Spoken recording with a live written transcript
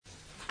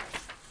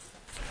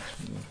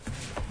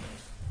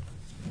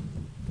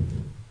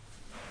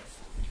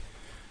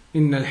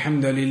إن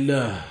الحمد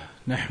لله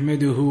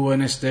نحمده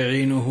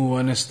ونستعينه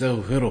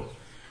ونستغفره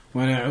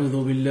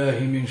ونعوذ بالله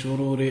من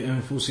شرور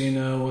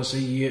أنفسنا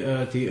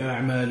وسيئات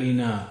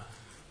أعمالنا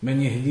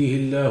من يهديه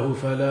الله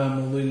فلا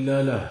مضل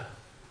له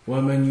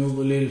ومن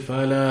يضلل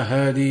فلا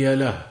هادي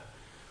له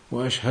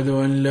وأشهد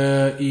أن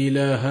لا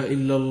إله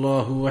إلا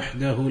الله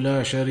وحده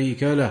لا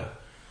شريك له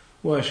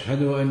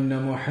وأشهد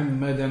أن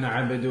محمدا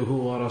عبده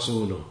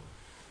ورسوله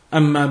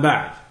أما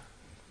بعد.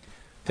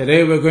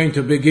 Today we're going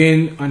to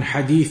begin on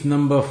hadith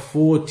number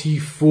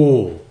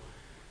 44.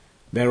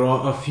 There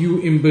are a few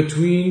in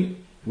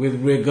between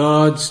with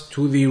regards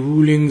to the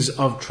rulings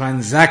of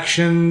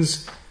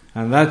transactions,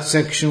 and that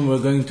section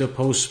we're going to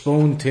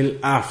postpone till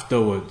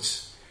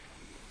afterwards.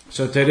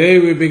 So today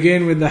we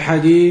begin with the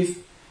hadith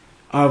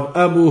of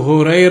Abu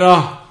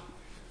Hurairah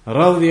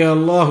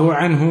radiyallahu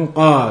anhu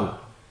قال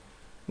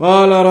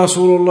قال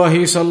رسول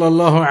الله صلى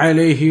الله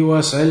عليه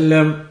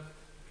وسلم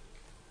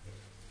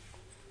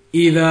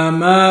إذا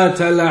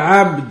مات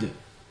العبد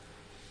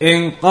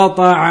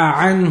انقطع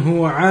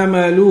عنه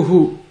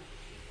عمله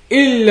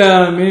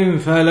إلا من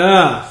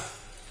ثلاث: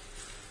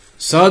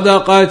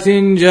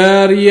 صدقة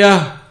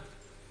جارية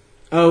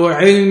أو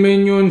علم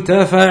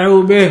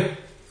ينتفع به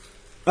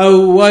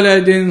أو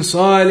ولد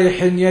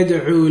صالح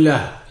يدعو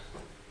له.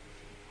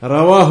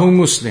 رواه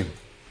Muslim.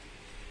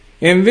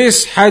 In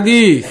this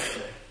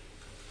hadith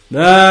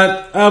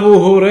that Abu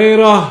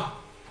Hurairah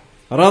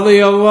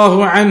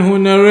radiyallahu anhu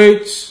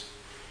narrates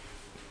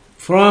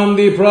from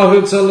the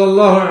Prophet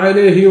sallallahu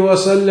alaihi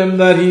wasallam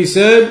that he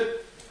said,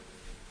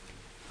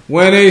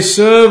 when a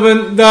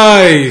servant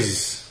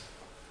dies,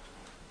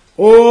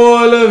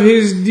 all of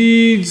his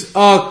deeds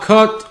are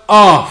cut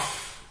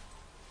off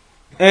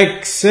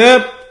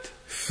except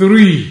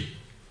three.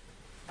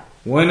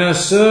 When a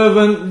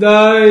servant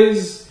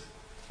dies,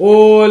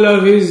 all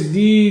of his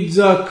deeds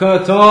are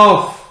cut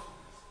off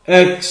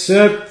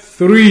except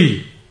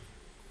three: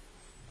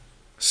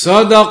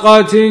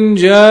 Sadaqatin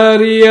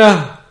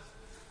jariyah,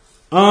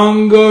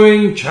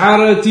 ongoing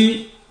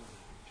charity,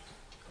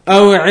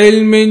 أو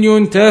علم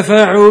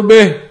ينتفع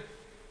به,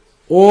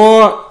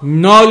 or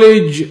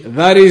knowledge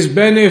that is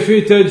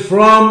benefited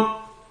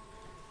from,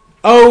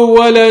 أو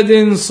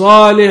ولد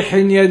صالح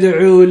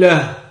يدعو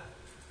له,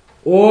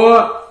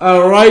 or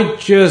a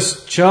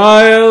righteous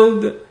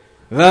child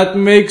that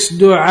makes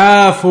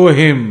dua for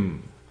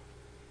him.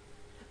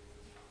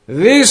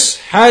 This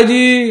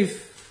hadith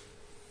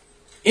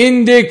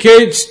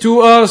indicates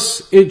to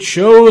us, it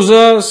shows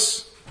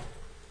us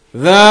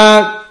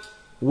that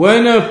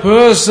when a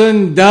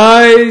person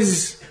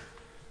dies,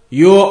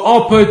 your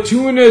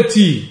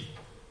opportunity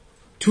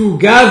to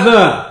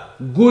gather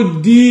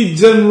good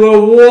deeds and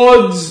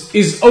rewards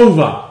is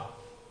over.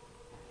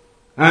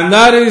 And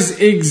that is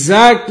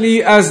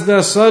exactly as the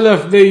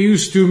Salaf they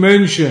used to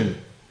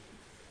mention.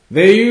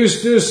 They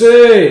used to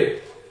say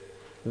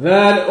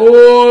that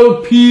all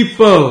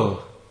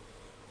people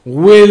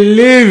will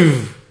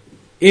live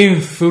in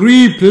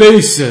three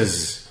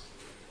places.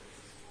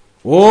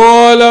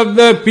 All of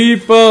the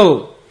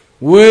people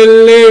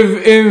will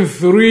live in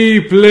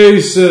three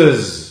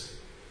places.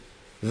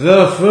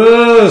 The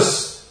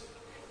first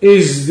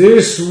is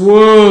this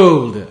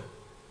world.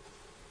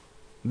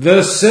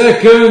 The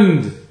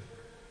second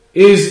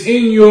is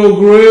in your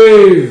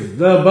grave,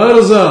 the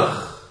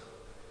barzakh.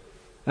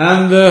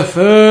 And the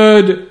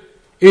third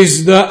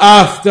is the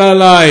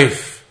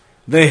afterlife,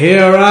 the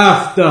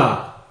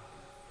hereafter.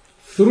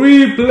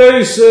 Three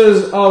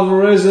places of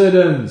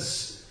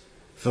residence.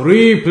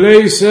 Three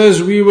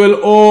places we will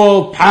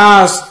all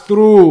pass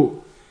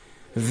through.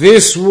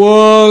 This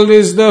world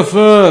is the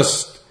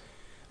first,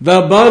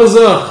 the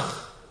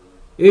barzakh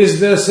is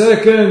the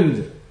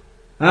second,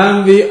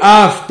 and the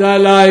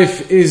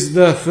afterlife is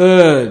the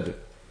third.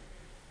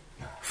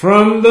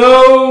 From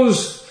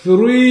those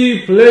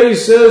three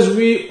places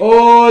we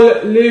all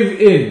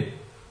live in,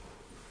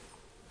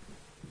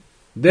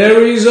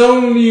 there is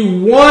only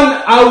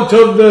one out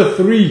of the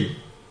three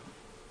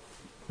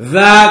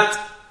that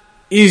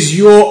is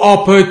your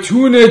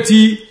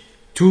opportunity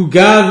to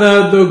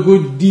gather the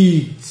good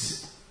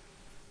deeds.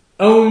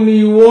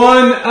 Only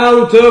one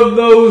out of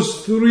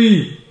those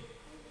three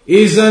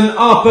is an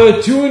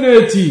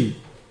opportunity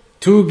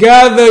to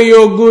gather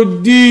your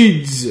good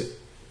deeds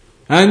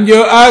and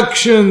your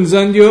actions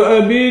and your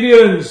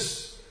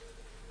obedience,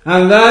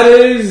 and that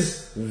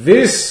is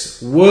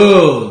this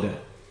world.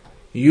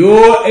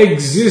 Your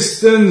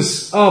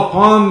existence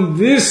upon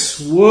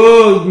this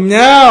world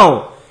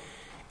now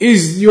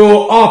is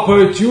your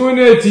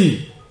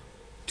opportunity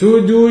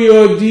to do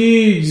your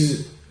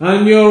deeds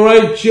and your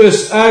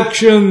righteous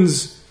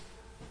actions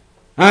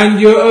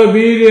and your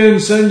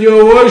obedience and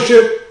your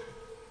worship.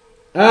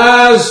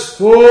 As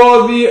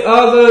for the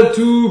other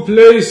two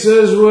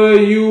places where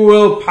you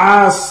will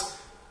pass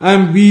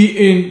and be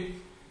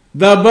in,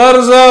 the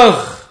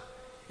barzakh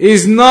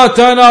is not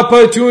an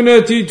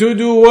opportunity to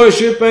do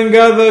worship and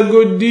gather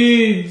good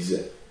deeds,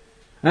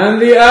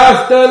 and the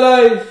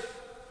afterlife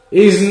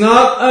is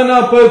not an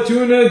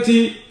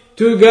opportunity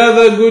to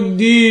gather good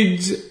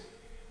deeds.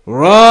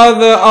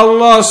 Rather,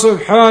 Allah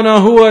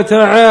subhanahu wa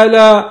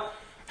ta'ala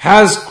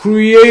has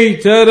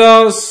created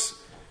us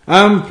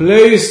and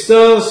placed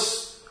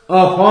us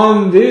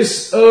upon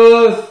this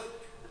earth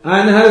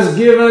and has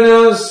given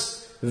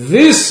us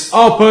this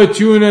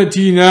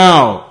opportunity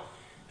now,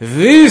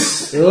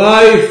 this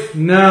life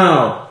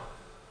now,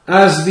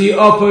 as the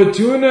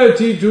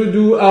opportunity to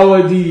do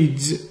our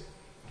deeds.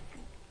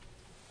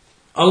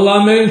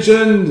 Allah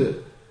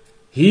mentioned,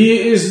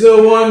 He is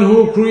the one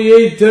who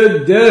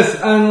created death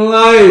and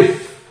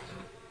life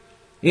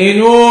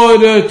in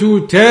order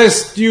to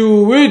test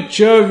you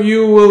which of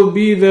you will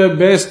be the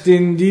best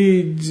in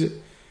deeds.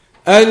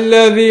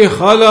 الذي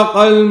خلق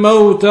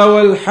الموت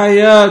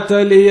والحياة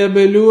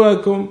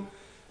ليبلوكم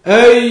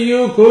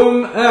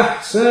أيكم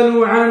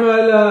أحسن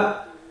عملا.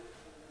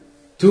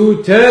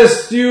 To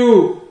test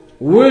you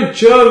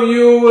which of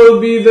you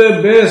will be the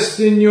best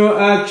in your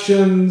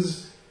actions.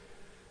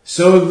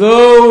 So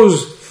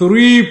those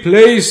three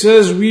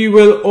places we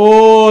will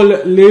all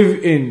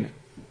live in.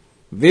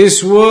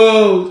 This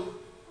world,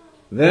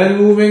 then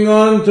moving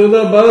on to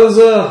the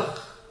barzakh,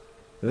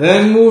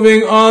 then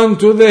moving on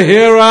to the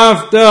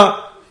hereafter,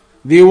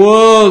 the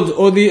world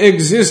or the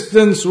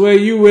existence where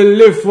you will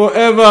live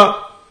forever.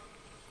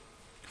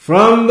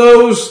 From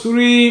those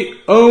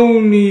three,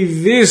 only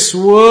this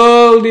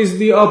world is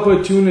the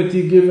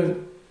opportunity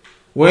given.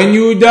 When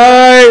you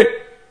die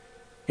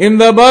in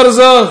the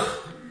barzakh,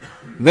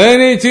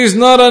 then it is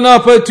not an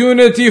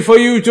opportunity for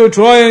you to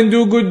try and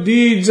do good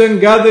deeds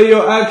and gather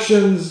your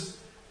actions.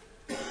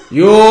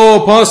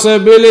 Your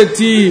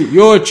possibility,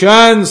 your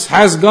chance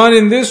has gone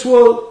in this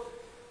world.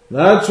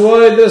 That's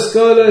why the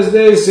scholars,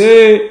 they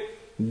say,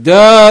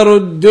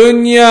 Darud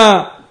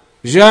Dunya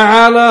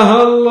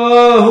Ja'alaha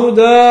Allahu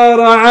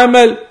Dara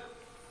Amal.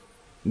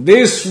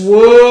 This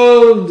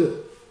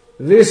world,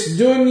 this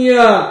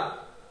dunya,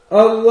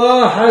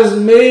 Allah has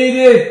made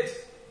it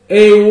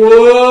a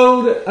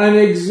world, an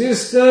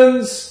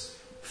existence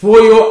for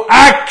your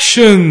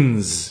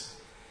actions.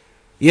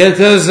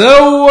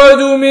 يتزود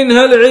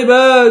منها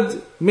العباد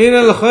من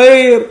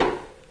الخير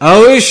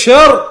أو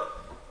الشر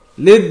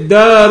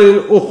للدار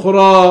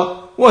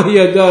الأخرى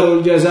وهي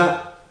دار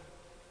الجزاء.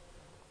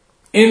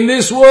 In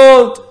this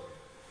world,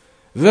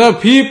 the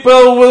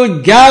people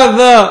will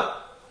gather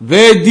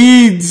their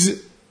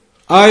deeds,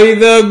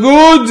 either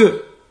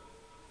good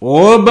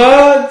or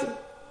bad.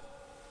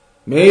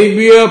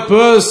 Maybe a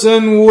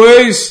person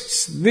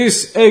wastes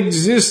this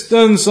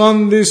existence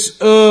on this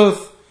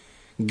earth,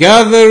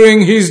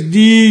 gathering his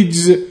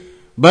deeds,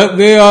 but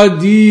they are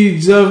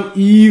deeds of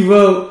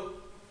evil.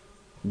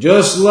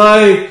 Just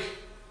like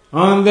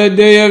on the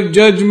day of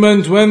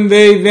judgment when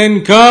they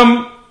then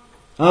come,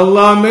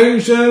 Allah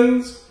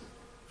mentions,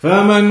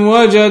 فَمَنْ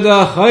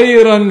وَجَدَ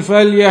خَيْرًا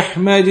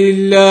فَلْيَحْمَدِ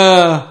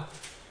اللَّهِ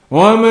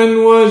وَمَنْ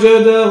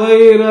وَجَدَ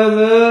غَيْرَ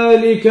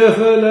ذَلِكَ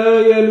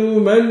فَلَا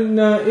يَلُومَنَّ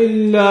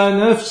إِلَّا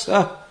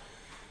نَفْسَهُ.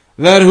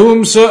 That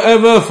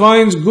whomsoever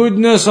finds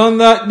goodness on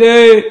that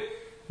day,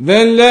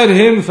 then let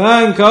him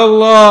thank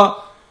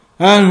Allah,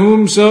 and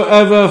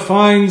whomsoever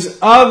finds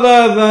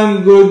other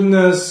than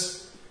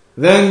goodness,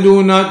 then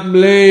do not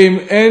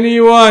blame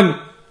anyone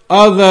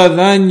other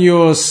than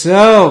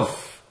yourself.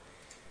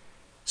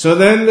 So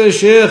then the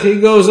Shaykh,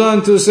 he goes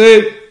on to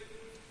say,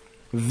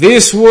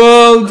 this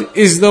world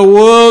is the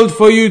world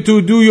for you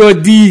to do your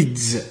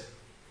deeds.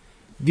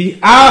 The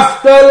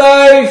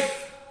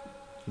afterlife,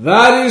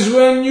 that is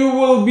when you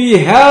will be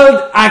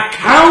held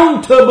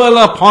accountable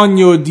upon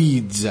your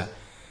deeds.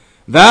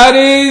 That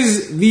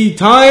is the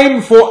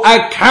time for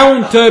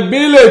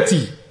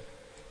accountability.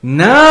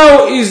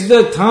 Now is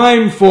the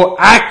time for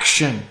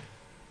action.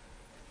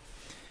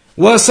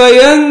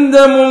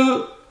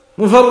 وَسَيَنْدَمُ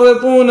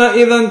الْمُفَرِّطُونَ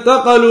إِذَا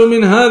انْتَقَلُوا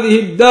مِنْ هَذِهِ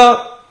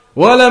الدَّارِ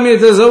ولم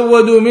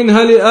يتزودوا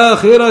منها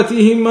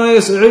لآخرتهم ما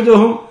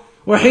يسعدهم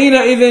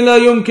وحينئذ لا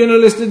يمكن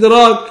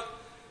الاستدراك.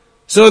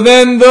 So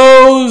then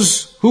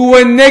those who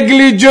were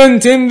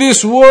negligent in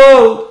this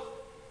world,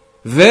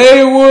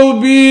 they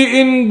will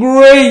be in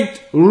great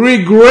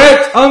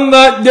regret on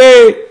that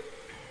day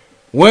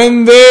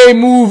when they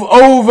move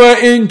over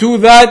into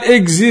that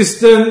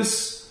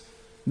existence.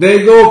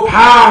 They go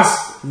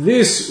past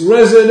this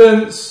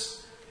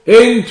residence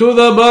into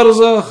the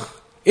barzakh,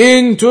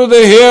 into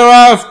the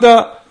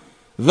hereafter.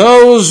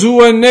 Those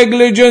who are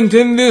negligent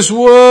in this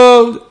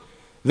world,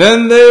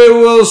 then they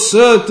will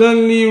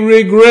certainly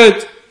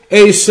regret,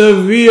 a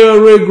severe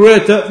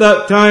regret at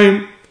that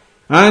time,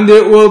 and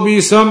it will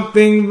be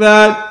something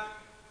that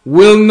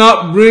will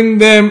not bring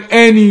them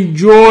any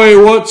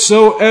joy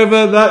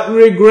whatsoever, that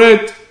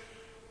regret,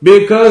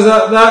 because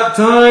at that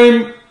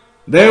time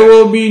there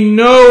will be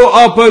no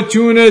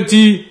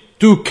opportunity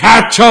to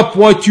catch up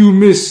what you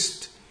missed.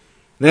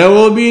 There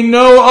will be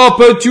no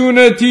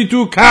opportunity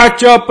to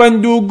catch up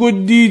and do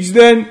good deeds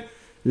then.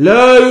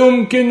 لا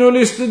يمكن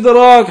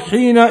الاستدراك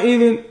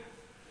حينئذ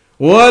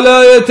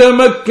ولا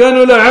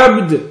يتمكن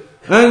العبد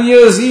أن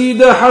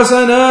يزيد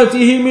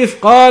حسناته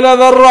مثقال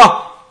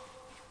ذرة.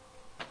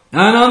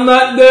 And on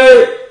that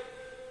day,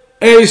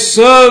 a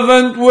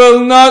servant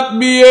will not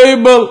be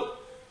able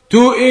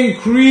to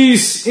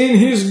increase in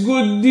his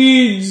good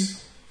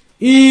deeds,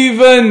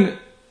 even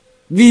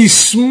the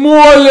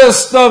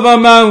smallest of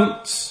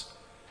amounts.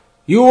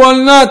 You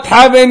will not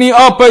have any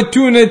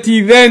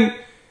opportunity then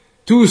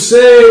to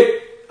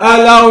say,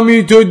 allow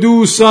me to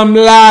do some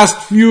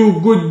last few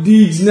good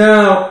deeds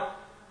now.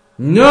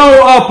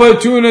 No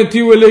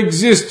opportunity will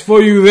exist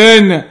for you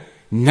then.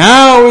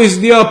 Now is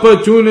the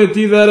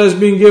opportunity that has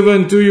been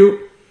given to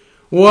you.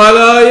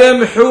 وَلَا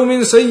يَمْحُو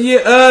مِنْ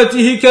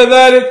سَيِّئَاتِهِ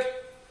كَذَلِكَ.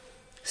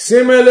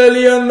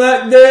 Similarly, on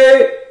that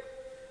day,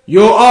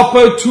 your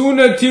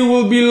opportunity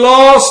will be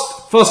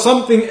lost for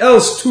something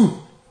else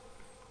too.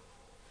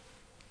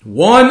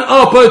 One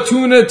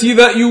opportunity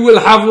that you will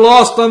have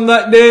lost on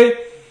that day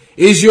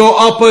is your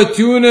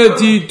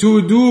opportunity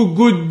to do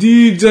good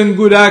deeds and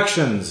good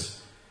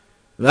actions.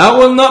 That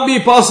will not be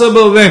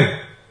possible then,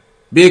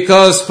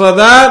 because for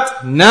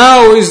that,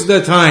 now is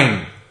the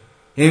time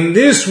in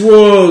this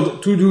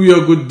world to do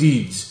your good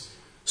deeds.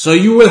 So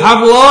you will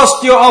have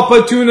lost your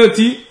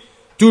opportunity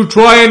to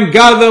try and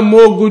gather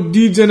more good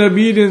deeds and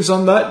obedience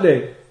on that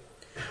day.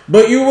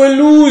 But you will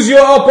lose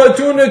your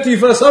opportunity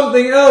for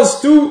something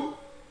else too.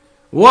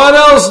 What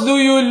else do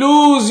you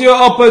lose your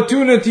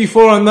opportunity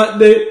for on that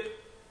day,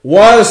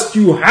 whilst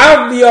you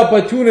have the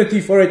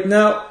opportunity for it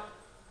now?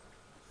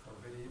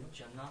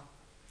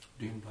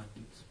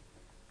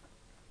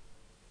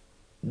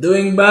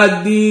 Doing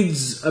bad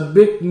deeds a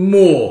bit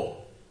more.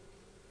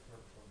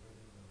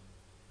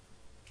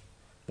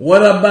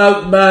 What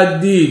about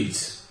bad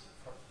deeds?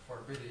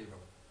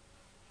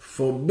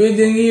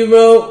 Forbidding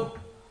evil.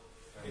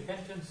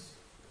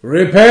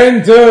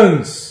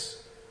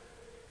 Repentance.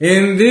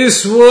 In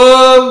this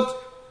world,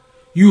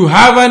 you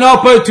have an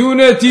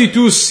opportunity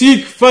to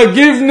seek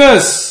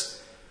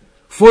forgiveness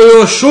for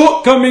your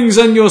shortcomings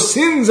and your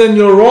sins and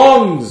your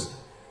wrongs.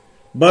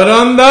 But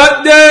on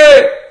that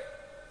day,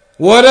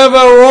 whatever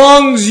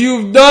wrongs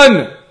you've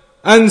done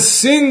and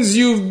sins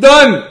you've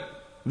done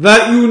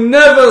that you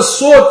never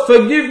sought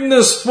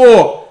forgiveness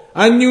for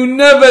and you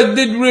never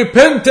did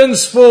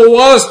repentance for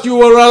whilst you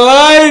were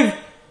alive,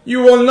 you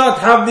will not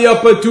have the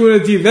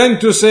opportunity then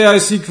to say, I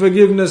seek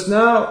forgiveness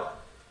now.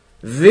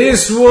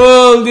 This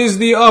world is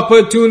the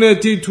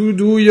opportunity to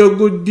do your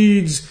good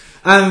deeds,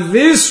 and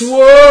this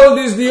world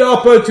is the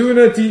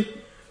opportunity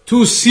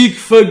to seek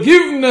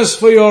forgiveness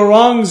for your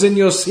wrongs and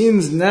your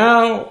sins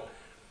now.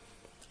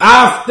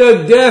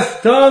 After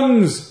death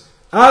comes,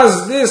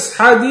 as this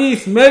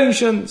hadith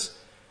mentions,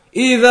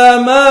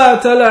 إِذَا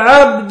مَاتَ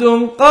الْعَبْدُ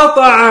انْقَطَعَ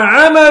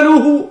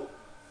عَمَلُهُ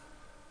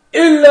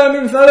إِلَّا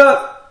مِنْ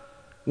ثَلَاثٍ.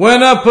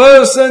 When a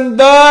person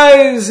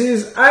dies,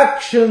 his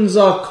actions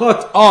are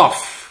cut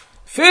off.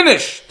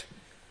 Finished.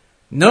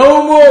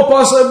 No more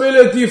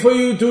possibility for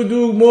you to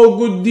do more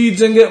good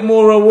deeds and get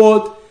more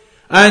reward.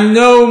 And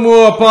no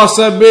more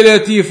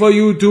possibility for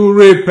you to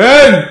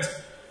repent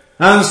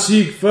and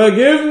seek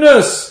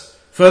forgiveness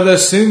for the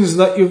sins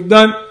that you've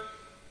done.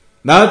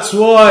 That's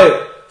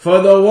why for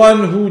the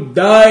one who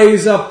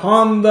dies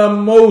upon the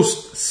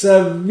most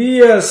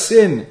severe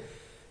sin,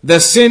 the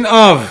sin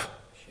of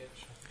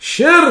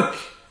shirk,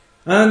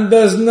 and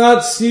does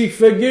not seek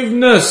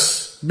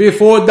forgiveness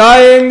before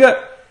dying,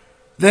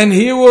 then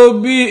he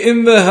will be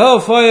in the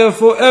hellfire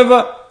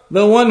forever.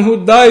 The one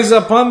who dies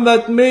upon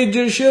that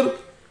major shirk.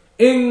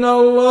 إِنَّ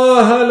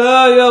اللَّهَ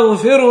لَا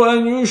يَغْفِرُ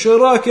أَن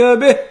يُشْرَكَ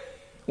بِهِ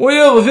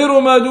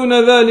وَيَغْفِرُ مَا دُونَ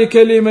ذَلِكَ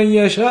لِمَنْ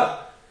يَشَاءُ.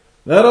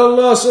 That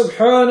Allah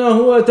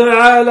subhanahu wa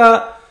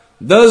ta'ala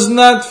does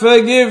not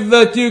forgive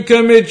that you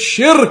commit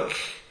shirk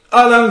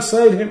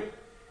alongside Him,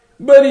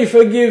 but He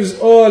forgives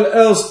all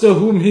else to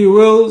whom He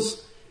wills.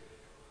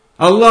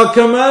 Allah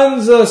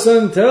commands us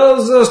and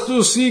tells us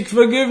to seek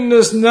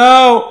forgiveness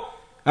now,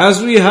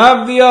 as we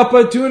have the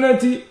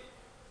opportunity.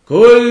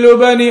 كل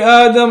بني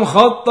آدم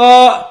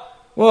خطاء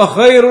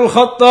وخير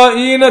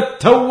الخطائين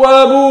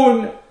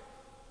التوابون.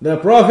 The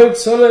Prophet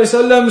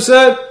ﷺ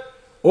said,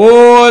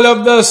 all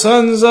of the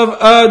sons of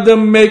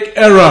Adam make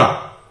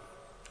error.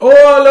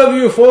 All of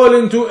you fall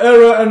into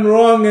error and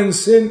wrong and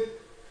sin.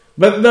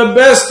 But the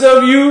best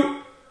of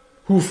you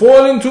who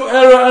fall into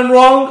error and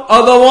wrong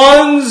are the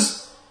ones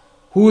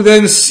who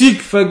then seek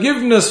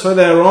forgiveness for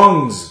their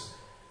wrongs,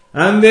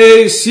 and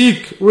they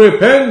seek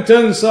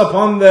repentance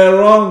upon their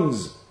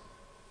wrongs.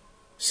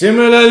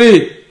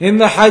 Similarly, in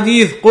the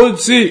Hadith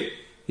Qudsi,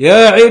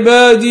 يا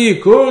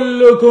عبادي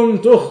كلكم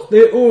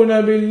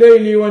تخطئون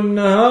بالليل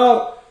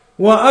والنهار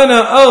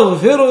وأنا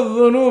أغفر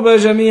الذنوب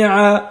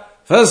جميعا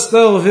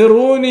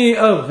فاستغفروني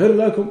أغفر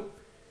لكم.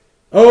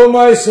 O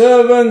my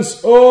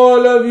servants,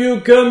 all of you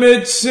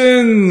commit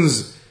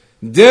sins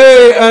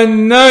day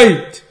and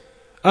night,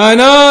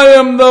 and I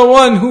am the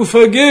one who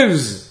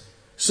forgives.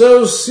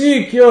 So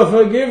seek your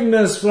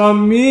forgiveness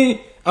from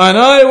me, and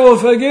I will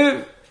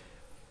forgive.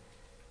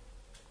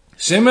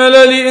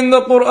 Similarly in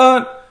the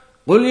Quran,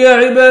 قُلْ يَا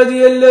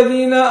عِبَادِيَ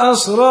الَّذِينَ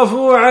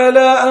أَصْرَفُوا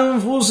عَلَىٰ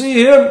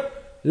أَنفُسِهِمْ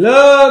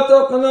لَا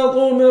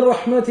تَقْنَطُوا مِنْ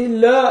رَحْمَةِ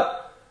اللَّهِ.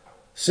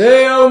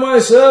 Say, O my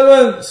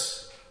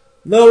servants,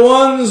 the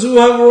ones who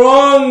have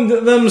wronged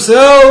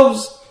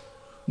themselves,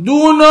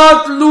 do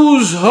not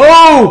lose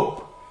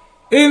hope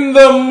in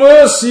the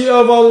mercy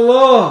of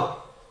Allah.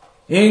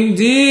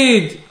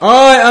 Indeed,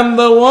 I am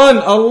the one,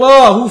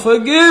 Allah, who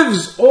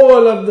forgives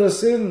all of the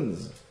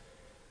sins.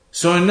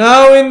 So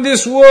now in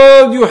this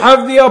world you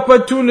have the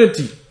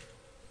opportunity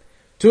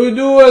to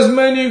do as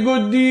many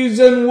good deeds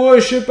and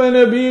worship and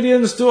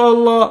obedience to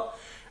Allah.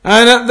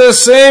 And at the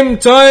same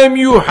time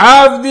you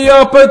have the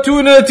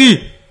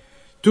opportunity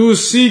to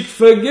seek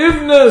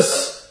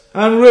forgiveness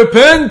and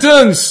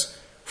repentance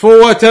for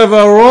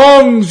whatever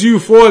wrongs you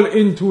fall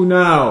into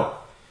now.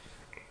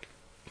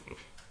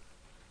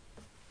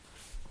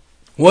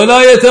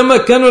 ولا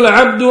يتمكن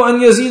العبد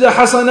أن يزيد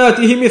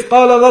حسناته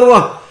مثقال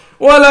ذرة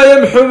ولا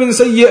يمحو من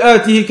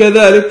سيئاته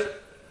كذلك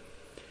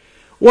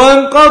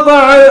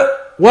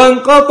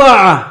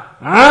وانقطع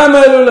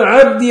عمل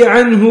العبد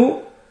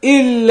عنه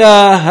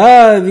إلا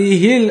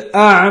هذه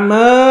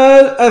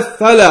الأعمال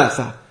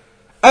الثلاثة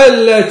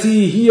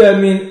التي هي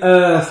من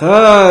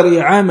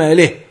آثار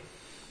عمله.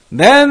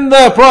 Then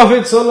the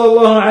Prophet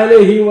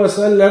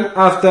ﷺ,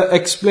 after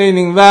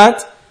explaining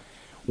that,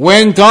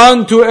 went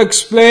on to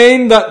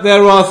explain that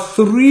there are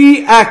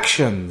three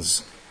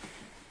actions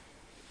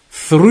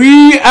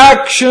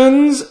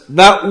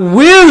that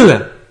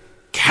will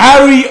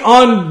carry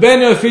on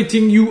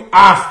benefiting you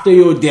after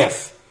your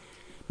death.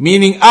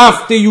 Meaning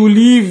after you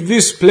leave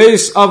this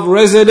place of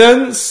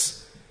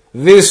residence,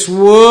 this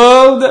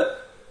world,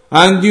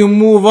 and you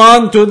move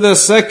on to the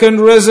second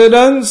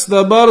residence,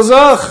 the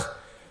barzakh,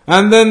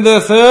 and then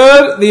the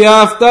third, the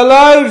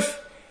afterlife.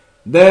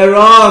 There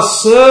are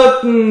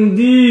certain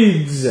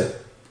deeds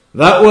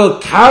that will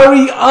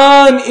carry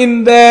on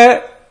in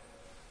their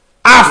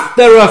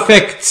after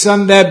effects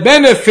and their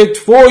benefit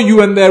for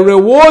you and their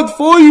reward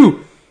for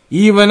you,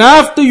 even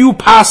after you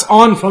pass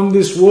on from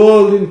this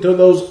world into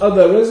those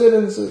other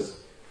residences.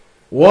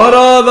 What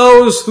are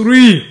those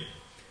three?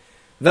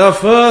 The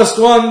first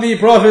one the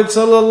Prophet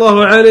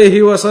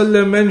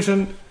ﷺ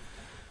mentioned,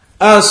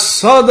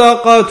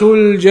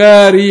 as-sadaqatul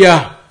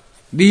jariyah,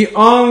 the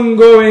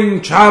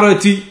ongoing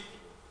charity.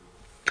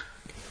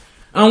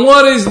 And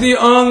what is the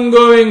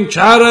ongoing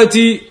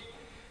charity?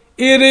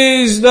 It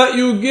is that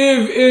you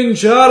give in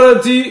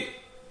charity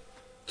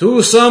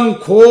to some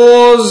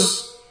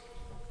cause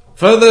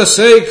for the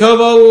sake of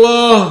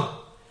Allah.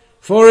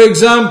 For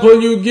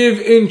example, you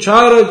give in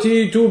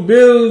charity to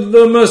build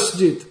the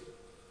masjid.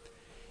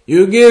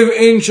 You give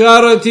in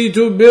charity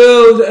to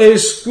build a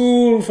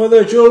school for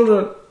the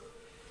children.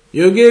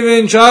 You give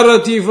in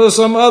charity for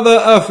some other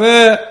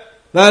affair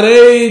that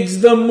aids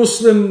the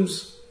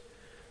Muslims.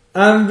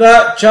 And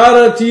that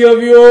charity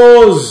of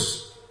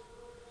yours,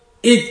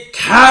 it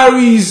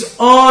carries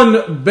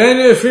on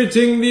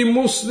benefiting the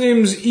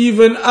Muslims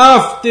even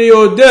after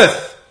your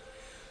death.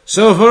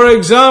 So for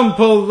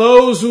example,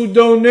 those who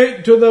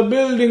donate to the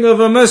building of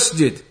a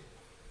masjid,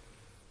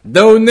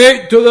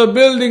 donate to the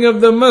building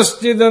of the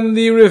masjid and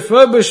the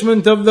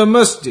refurbishment of the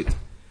masjid,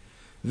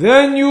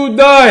 then you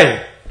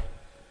die.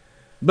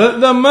 But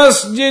the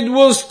masjid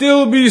will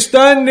still be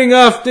standing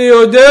after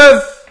your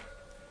death.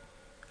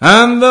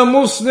 And the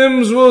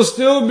Muslims will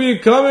still be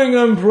coming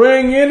and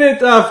praying in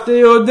it after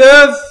your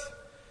death.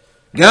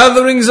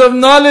 Gatherings of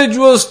knowledge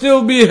will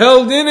still be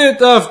held in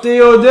it after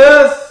your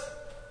death.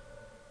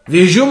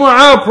 The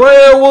Jumu'ah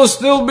prayer will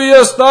still be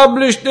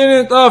established in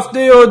it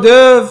after your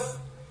death.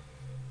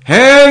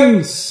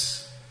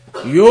 Hence,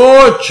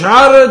 your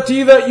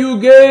charity that you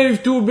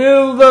gave to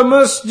build the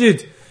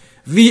masjid,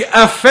 the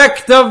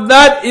effect of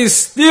that is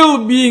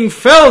still being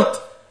felt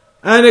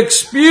and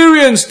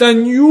experienced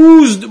and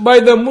used by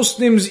the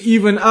Muslims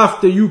even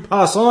after you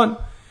pass on.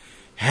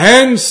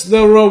 Hence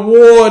the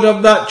reward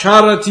of that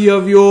charity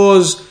of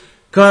yours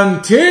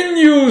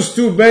continues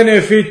to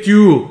benefit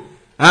you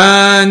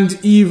and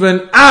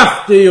even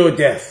after your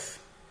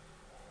death.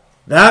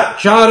 That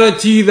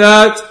charity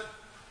that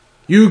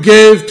you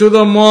gave to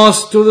the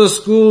mosque, to the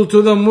school,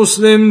 to the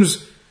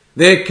Muslims,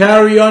 they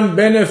carry on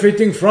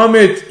benefiting from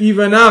it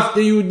even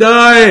after you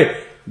die.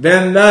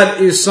 Then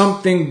that is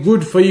something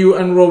good for you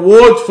and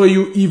reward for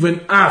you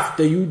even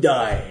after you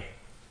die.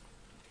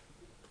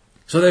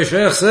 So the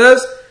Shaykh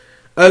says,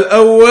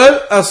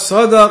 Al-awwal,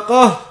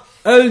 as-sadaqah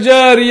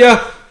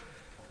al-jariyah,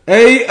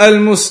 ay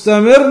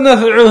al-mustamir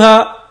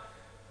naf'uha.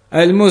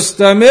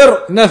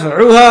 Al-mustamir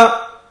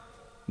naf'uha,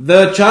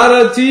 the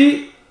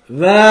charity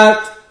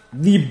that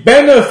the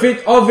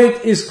benefit of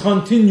it is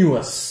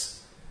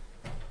continuous.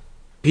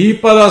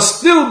 People are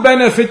still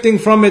benefiting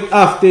from it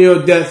after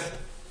your death.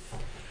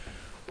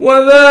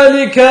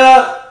 وذلك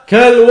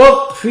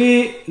كالوقف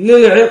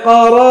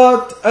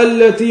للعقارات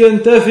التي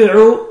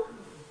ينتفع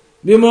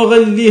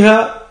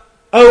بمغلها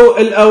أو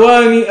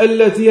الأواني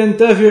التي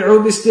ينتفع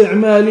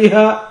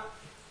باستعمالها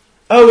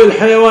أو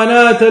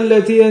الحيوانات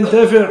التي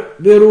ينتفع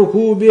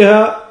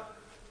بركوبها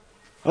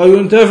أو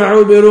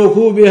ينتفع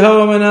بركوبها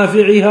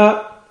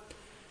ومنافعها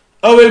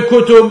أو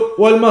الكتب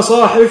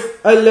والمصاحف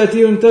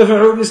التي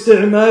ينتفع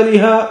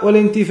باستعمالها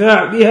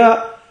والانتفاع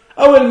بها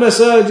أو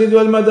المساجد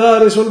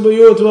والمدارس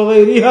والبيوت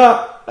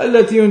وغيرها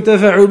التي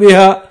ينتفع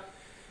بها.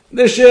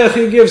 The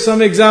Shaykh gives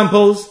some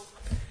examples.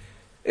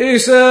 He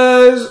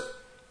says,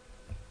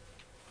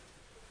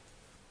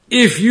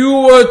 if you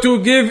were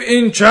to give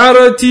in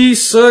charity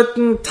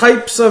certain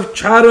types of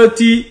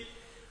charity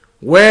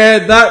where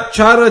that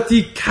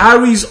charity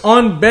carries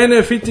on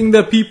benefiting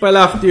the people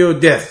after your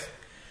death.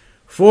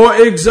 For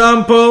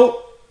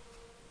example,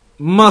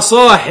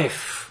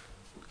 masahif.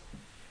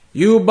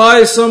 You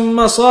buy some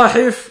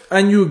masahif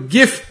and you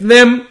gift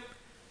them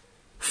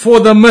for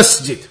the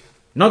masjid.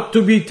 Not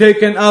to be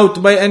taken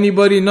out by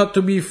anybody, not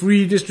to be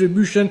free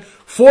distribution,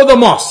 for the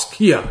mosque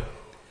here.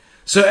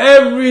 So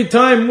every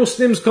time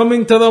Muslims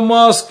coming to the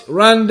mosque,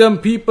 random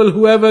people,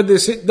 whoever, they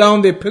sit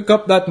down, they pick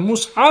up that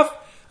mushaf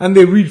and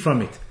they read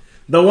from it.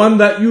 The one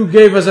that you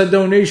gave as a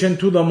donation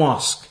to the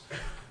mosque.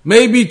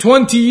 Maybe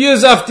 20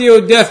 years after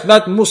your death,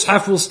 that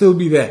mushaf will still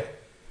be there.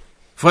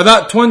 For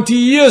that 20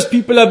 years,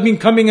 people have been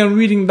coming and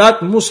reading that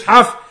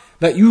mushaf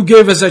that you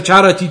gave as a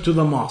charity to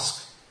the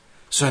mosque.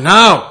 So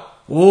now,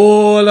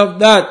 all of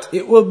that,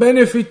 it will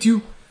benefit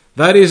you.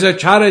 That is a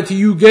charity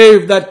you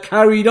gave that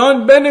carried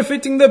on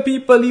benefiting the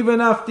people even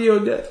after your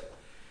death.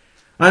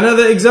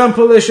 Another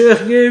example the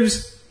Shaykh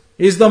gives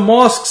is the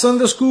mosques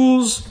and the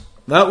schools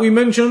that we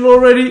mentioned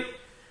already.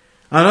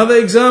 Another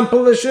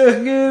example the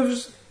Shaykh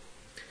gives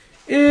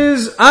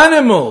is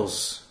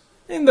animals.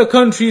 In the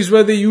countries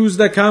where they use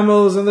the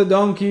camels and the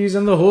donkeys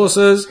and the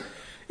horses,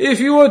 if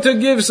you were to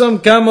give some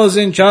camels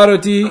in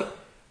charity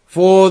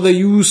for the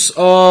use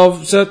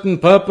of certain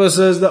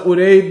purposes that would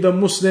aid the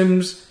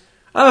Muslims,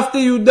 after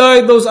you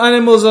died, those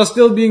animals are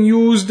still being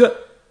used.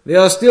 They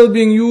are still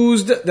being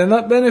used. Then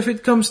that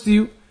benefit comes to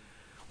you.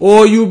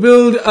 Or you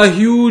build a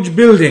huge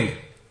building,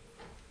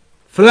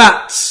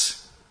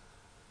 flats,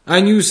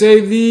 and you say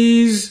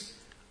these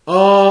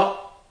are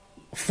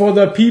for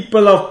the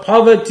people of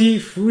poverty,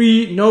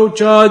 free, no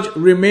charge,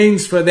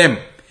 remains for them.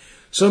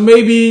 So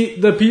maybe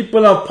the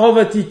people of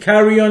poverty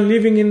carry on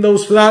living in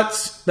those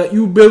flats that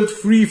you built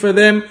free for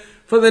them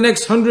for the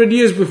next 100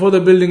 years before the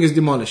building is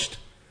demolished.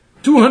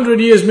 200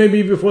 years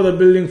maybe before the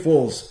building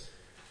falls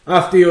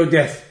after your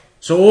death.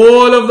 So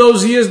all of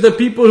those years, the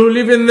people who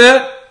live in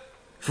there,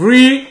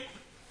 free,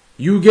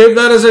 you gave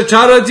that as a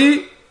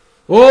charity.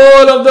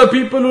 All of the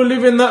people who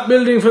live in that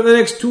building for the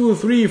next 200,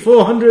 300,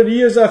 400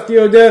 years after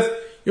your death,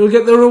 you'll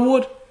get the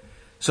reward.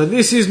 So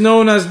this is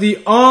known as the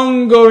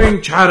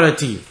ongoing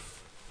charity.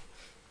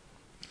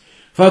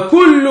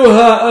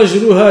 فَكُلُّهَا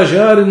أَجْرُهَا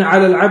جَارٍ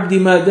عَلَى الْعَبْدِ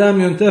مَا دَامْ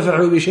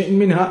يُنْتَفَعُ بِشَيْءٍ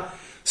مِنْهَا.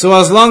 So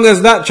as long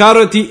as that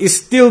charity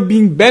is still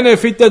being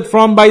benefited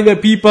from by the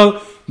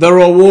people, the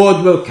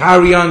reward will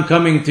carry on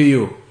coming to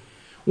you.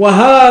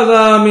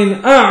 وَهَذَا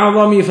مِنْ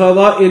أَعْظَمِ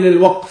فَضَائِلِ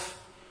الْوَقْفِ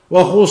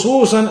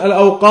وخصوصا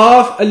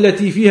الأوقاف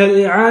التي فيها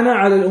الإعانة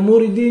على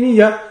الأمور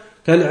الدينية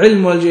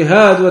كالعلم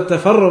والجهاد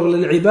والتفرغ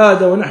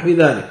للعبادة ونحو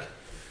ذلك.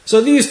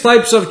 So these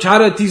types of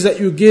charities that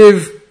you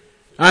give,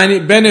 and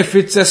it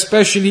benefits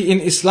especially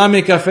in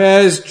Islamic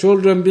affairs,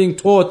 children being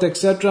taught,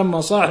 etc.,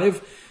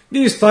 masahif,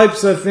 these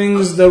types of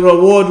things, the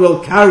reward will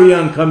carry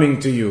on coming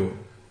to you.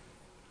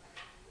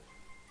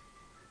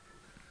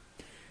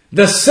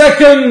 The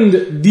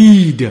second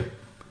deed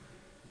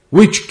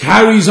which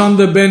carries on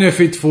the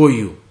benefit for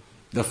you.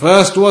 The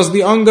first was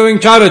the ongoing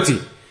charity.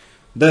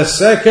 The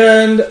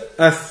second,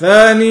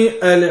 الثاني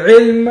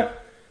العلم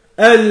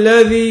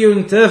الذي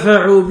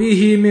ينتفع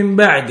به من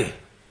بعده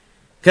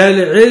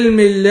كالعلم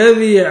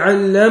الذي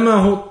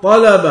علمه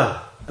الطلبة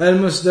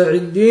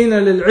المستعدين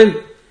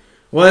للعلم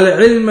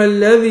والعلم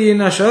الذي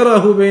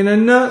نشره بين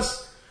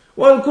الناس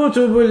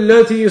والكتب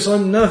التي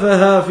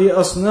صنفها في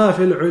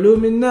أصناف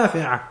العلوم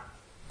النافعة.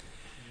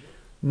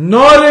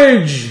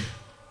 Knowledge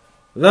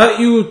that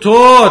you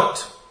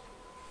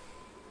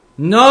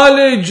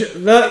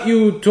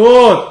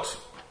taught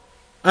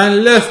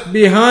and left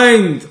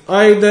behind,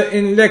 either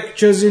in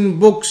lectures, in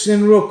books,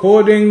 in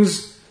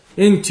recordings,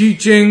 in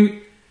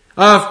teaching.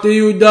 After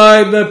you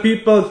die, the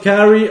people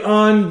carry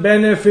on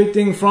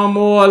benefiting from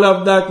all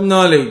of that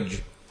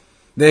knowledge.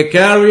 They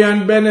carry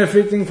on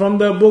benefiting from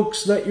the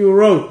books that you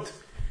wrote.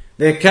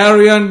 They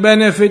carry on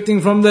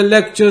benefiting from the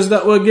lectures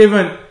that were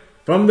given,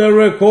 from the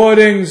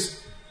recordings.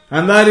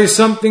 And that is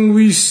something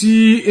we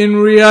see in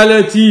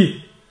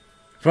reality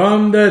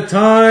from the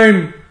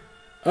time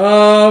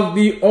of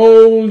the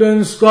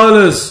olden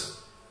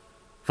scholars,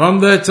 from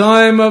the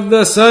time of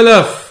the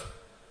Salaf,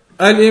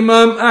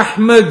 Al-Imam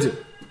Ahmad.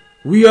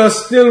 We are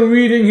still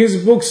reading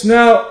his books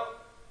now.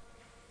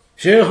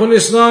 Shaykh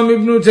al-Islam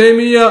Ibn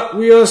Taymiyyah,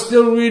 we are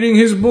still reading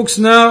his books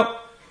now,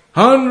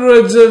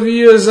 hundreds of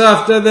years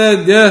after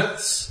their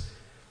deaths.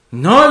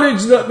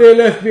 Knowledge that they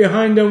left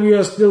behind, and we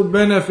are still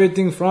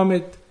benefiting from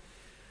it.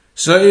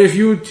 So if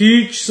you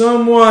teach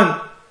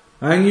someone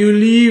and you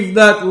leave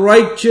that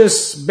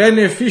righteous,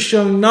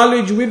 beneficial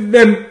knowledge with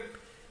them,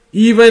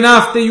 even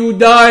after you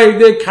die,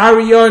 they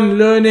carry on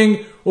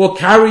learning or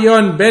carry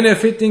on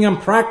benefiting and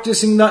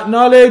practicing that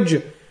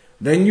knowledge,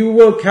 then you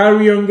will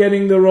carry on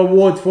getting the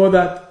reward for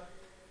that.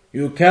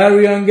 You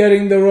carry on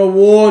getting the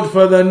reward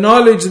for the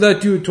knowledge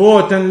that you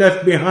taught and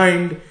left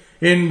behind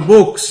in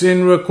books,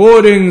 in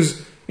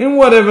recordings, in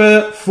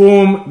whatever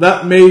form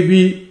that may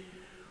be.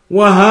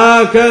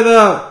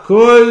 وهكذا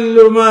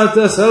كل ما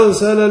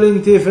تسلسل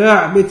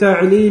الانتفاع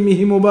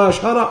بتعليمه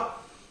مباشرة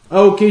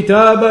أو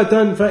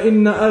كتابة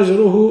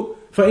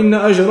فإن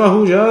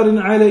أجره جار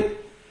عليه.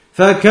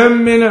 فكم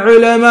من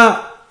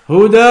علماء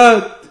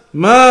هداة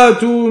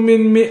ماتوا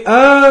من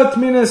مئات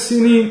من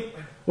السنين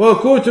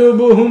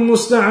وكتبهم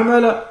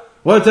مستعملة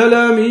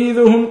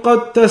وتلاميذهم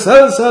قد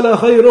تسلسل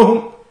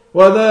خيرهم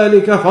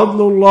وذلك فضل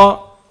الله.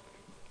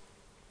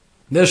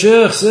 The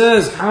Shaykh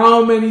says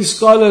how many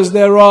scholars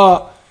there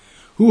are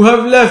who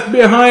have left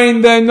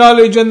behind their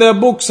knowledge and their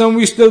books, and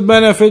we still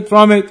benefit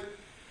from it.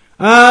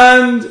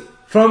 And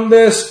from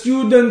their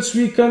students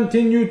we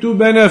continue to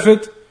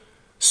benefit.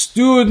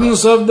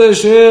 Students of the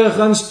Shaykh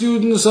and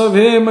students of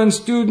him and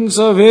students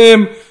of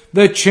him.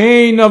 The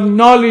chain of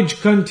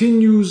knowledge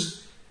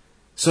continues.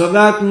 So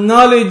that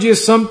knowledge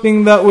is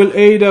something that will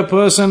aid a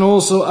person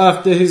also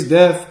after his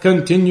death,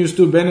 continues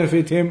to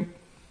benefit him.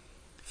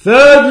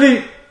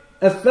 Thirdly,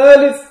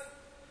 الثالث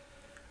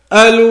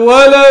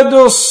الولد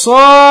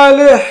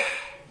الصالح.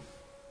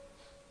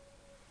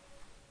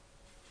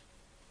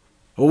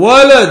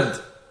 ولد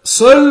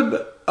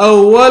صلب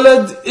أو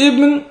ولد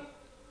ابن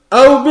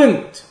أو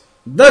بنت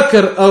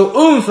ذكر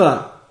أو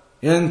أنثى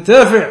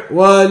ينتفع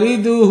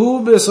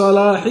والده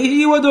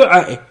بصلاحه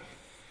ودعائه.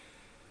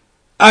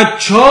 A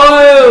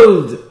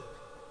child,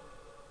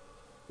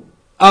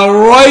 a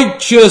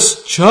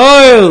righteous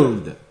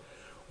child,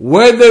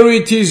 whether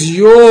it is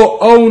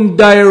your own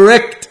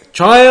direct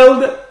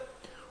child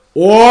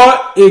or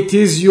it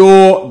is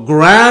your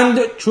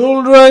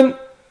grandchildren,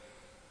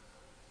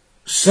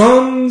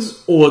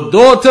 sons or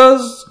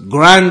daughters,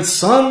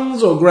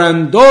 grandsons or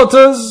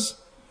granddaughters,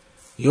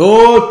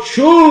 your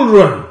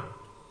children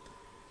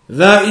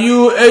that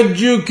you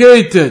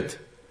educated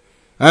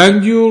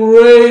and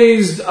you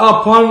raised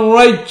upon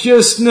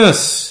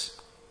righteousness,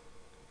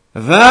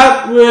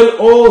 that will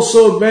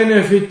also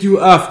benefit you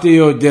after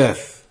your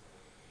death.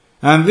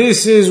 And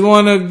this is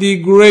one of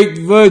the great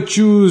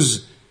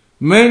virtues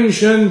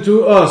mentioned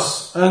to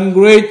us and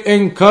great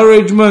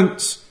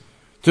encouragements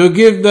to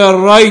give the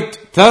right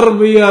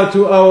tarbiyah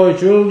to our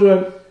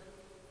children,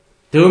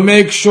 to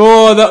make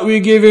sure that we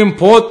give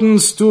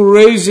importance to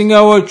raising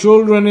our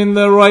children in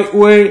the right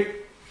way.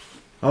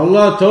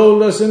 Allah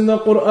told us in the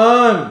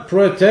Quran,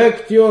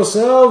 protect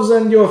yourselves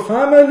and your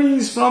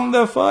families from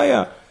the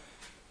fire.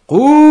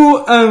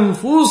 قُوا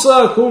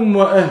أَنفُسَكُمْ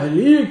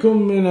وَأَهْلِيكُمْ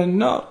مِنَ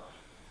النَّارِ.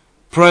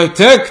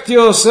 Protect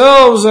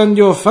yourselves and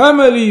your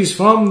families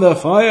from the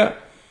fire.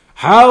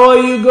 How are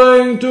you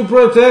going to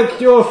protect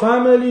your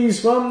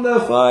families from the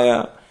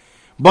fire?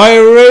 By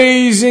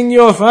raising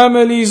your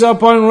families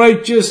upon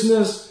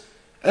righteousness,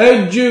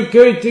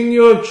 educating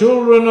your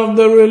children of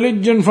the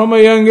religion from a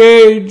young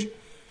age,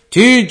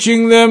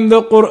 teaching them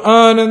the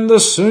Quran and the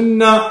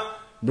Sunnah,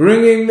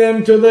 bringing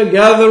them to the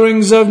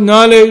gatherings of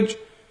knowledge,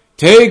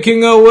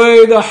 taking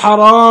away the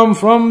haram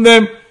from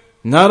them,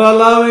 not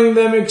allowing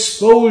them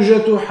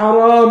exposure to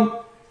haram.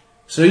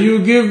 So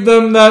you give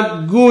them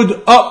that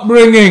good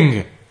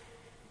upbringing.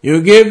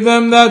 You give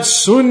them that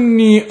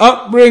Sunni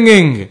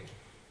upbringing.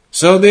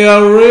 So they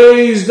are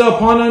raised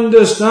upon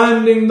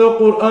understanding the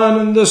Quran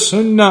and the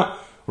Sunnah,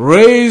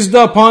 raised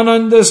upon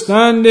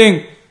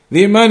understanding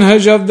the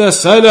manhaj of the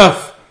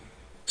Salaf.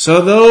 So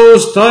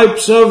those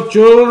types of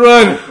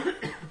children,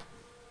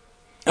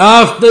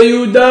 after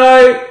you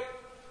die,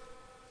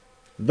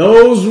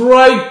 those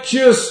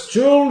righteous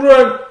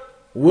children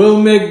will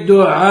make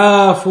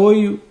dua for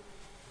you.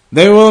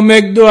 They will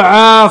make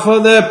dua for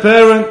their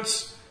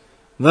parents,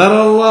 that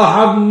Allah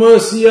have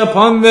mercy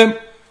upon them,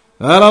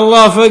 that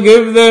Allah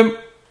forgive them,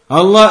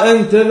 Allah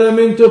enter them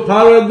into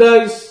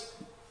paradise.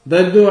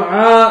 The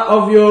dua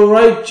of your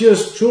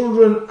righteous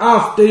children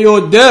after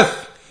your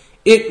death,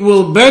 it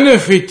will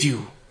benefit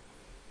you.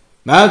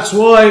 That's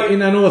why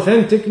in an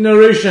authentic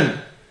narration,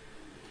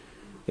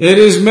 it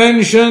is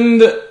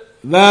mentioned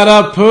that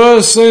a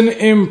person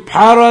in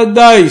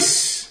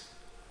paradise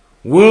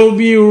will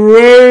be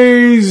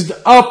raised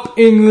up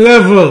in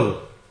level.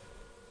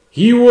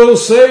 He will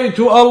say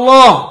to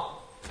Allah,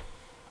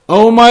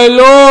 "Oh my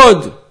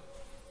Lord,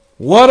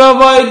 what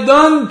have I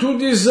done to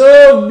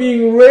deserve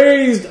being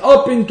raised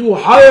up into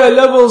higher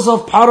levels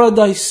of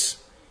paradise?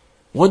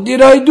 What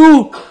did I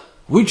do?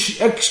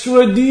 Which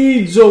extra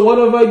deeds or what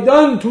have I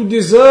done to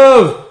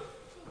deserve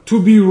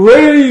to be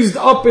raised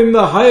up in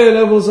the higher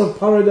levels of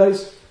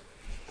paradise?"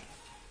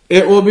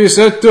 It will be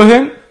said to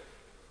him,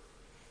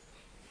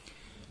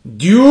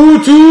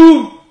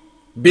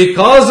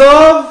 because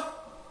of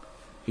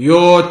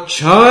your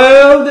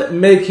child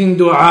making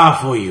dua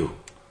for you.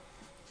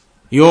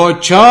 Your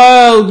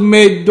child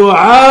made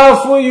dua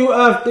for you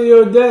after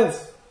your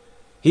death.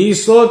 He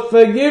sought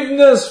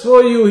forgiveness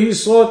for you. He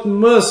sought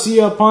mercy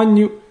upon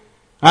you.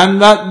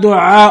 And that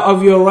dua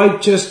of your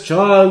righteous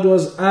child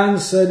was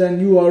answered and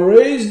you are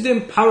raised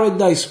in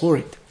paradise for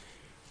it.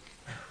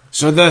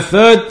 So the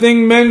third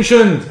thing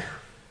mentioned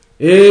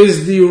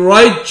is the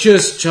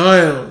righteous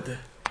child.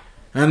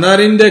 And that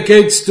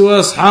indicates to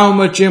us how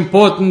much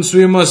importance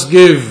we must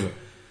give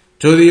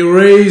to the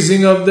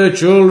raising of the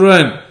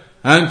children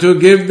and to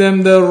give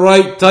them the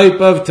right type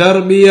of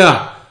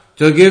tarbiyah,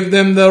 to give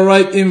them the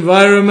right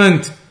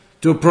environment,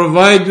 to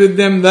provide with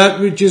them that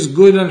which is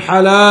good and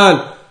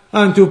halal,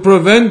 and to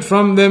prevent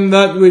from them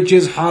that which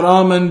is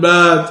haram and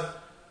bad.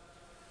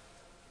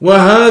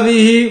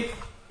 وهذه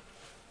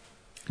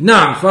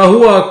نعم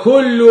فهو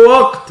كل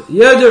وقت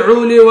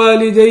يدعو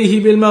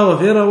لوالديه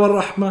بالمغفرة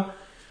والرحمة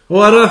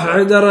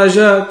ورفع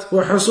درجات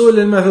وحصول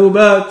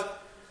المثوبات.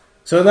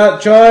 So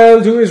that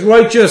child who is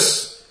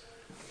righteous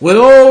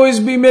will always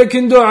be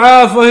making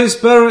dua for his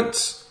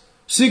parents,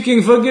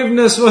 seeking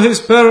forgiveness for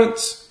his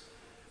parents.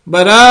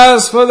 But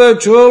as for the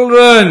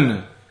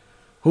children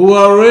who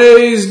are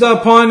raised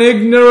upon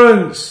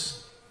ignorance,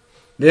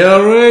 they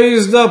are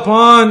raised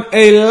upon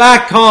a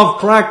lack of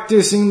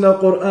practicing the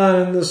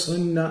Quran and the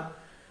Sunnah,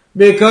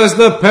 because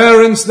the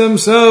parents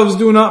themselves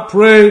do not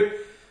pray,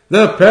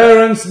 the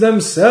parents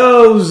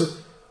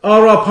themselves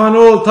are upon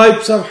all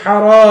types of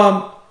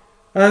haram,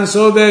 and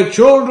so their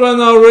children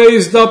are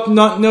raised up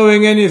not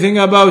knowing anything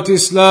about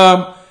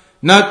Islam,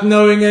 not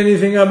knowing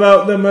anything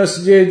about the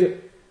masjid,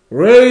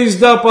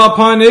 raised up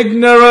upon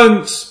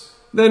ignorance.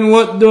 Then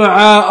what dua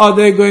are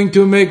they going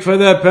to make for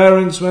their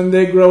parents when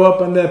they grow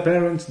up and their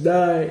parents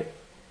die?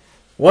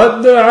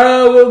 What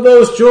dua will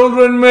those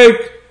children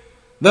make?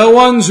 The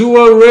ones who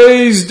were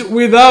raised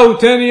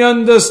without any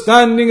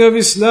understanding of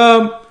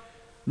Islam,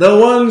 the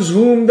ones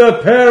whom the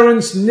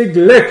parents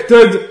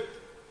neglected,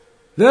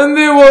 then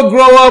they will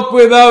grow up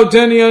without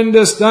any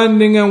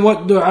understanding, and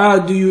what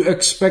dua do you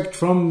expect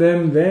from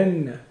them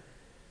then?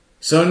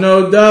 So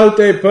no doubt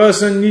a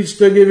person needs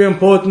to give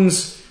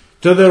importance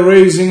to the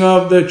raising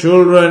of the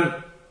children.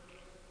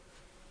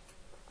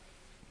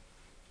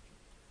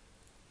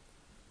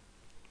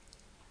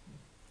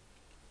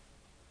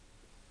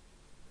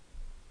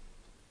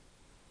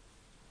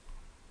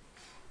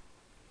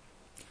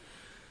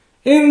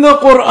 In the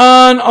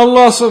Quran,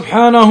 Allah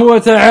subhanahu wa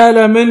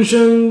ta'ala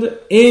mentioned,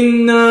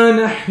 إِنَّا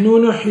نَحْنُ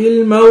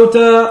نُحْيِي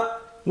الْمَوْتَى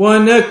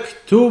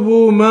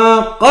وَنَكْتُبُ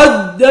مَا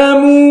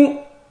قَدَّمُوا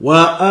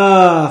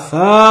وَآثَارَهُمْ.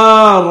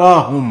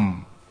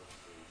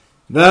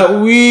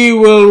 That we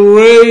will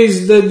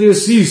raise the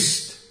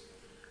deceased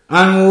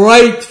and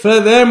write for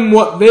them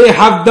what they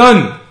have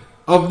done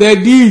of their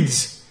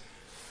deeds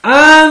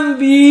and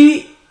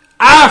the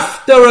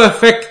after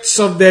effects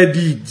of their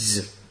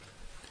deeds.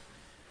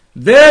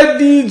 Their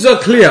deeds are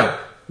clear.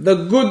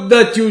 The good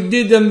that you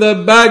did and the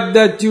bad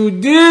that you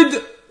did,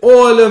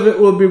 all of it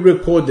will be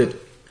recorded,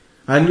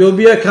 and you'll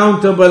be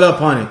accountable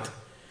upon it.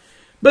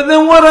 But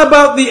then what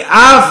about the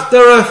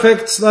after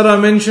effects that are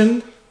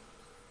mentioned?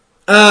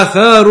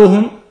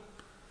 آثارهم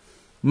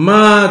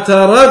ما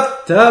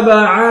ترتب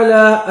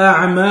على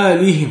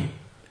أعمالهم.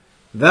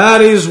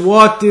 That is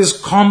what is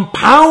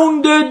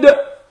compounded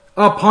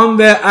upon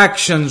their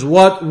actions,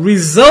 what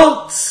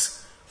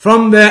results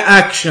from their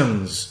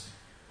actions.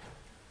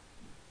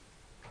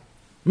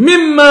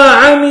 مما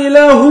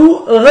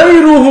عمله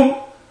غيرهم.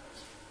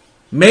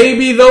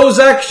 Maybe those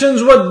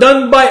actions were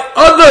done by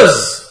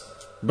others,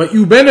 but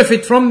you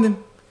benefit from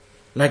them,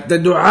 like the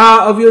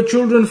dua of your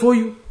children for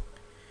you.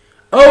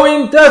 أو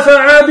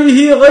انتفع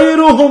به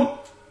غيرهم,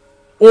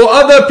 or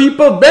other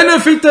people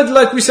benefited,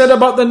 like we said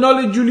about the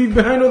knowledge you leave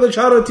behind or the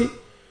charity.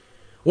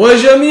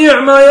 وجميع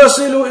ما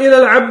يصل إلى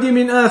العبد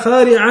من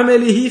آثار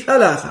عمله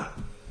ثلاثة.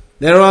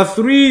 There are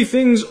three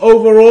things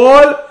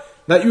overall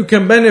that you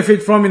can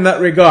benefit from in that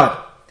regard.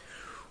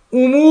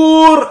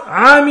 أمور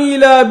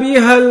عمل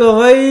بها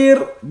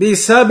الغير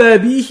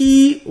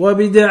بسببه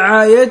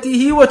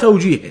وبدعايته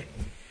وتوجيهه.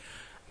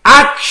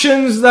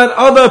 Actions that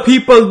other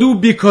people do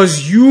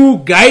because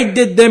you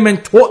guided them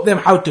and taught them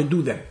how to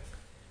do them.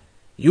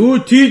 You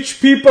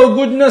teach people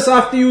goodness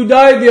after you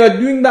die, they are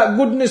doing that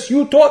goodness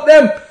you taught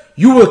them,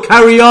 you will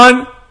carry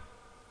on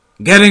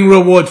getting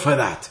reward for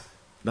that.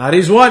 That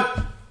is one.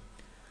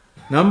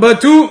 Number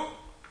two,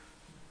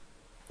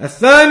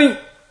 الثاني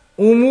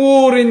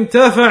أمور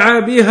انتفع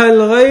بها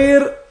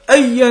الغير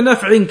أي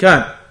نفع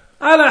كان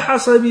على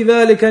حسب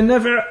ذلك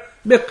النفع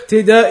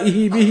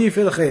باقتدائه به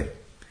في الخير.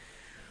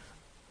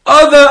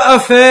 Other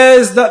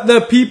affairs that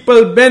the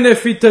people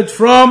benefited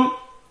from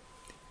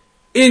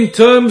in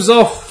terms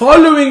of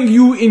following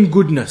you in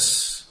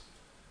goodness.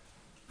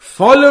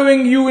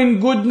 Following you in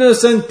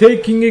goodness and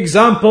taking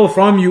example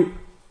from you.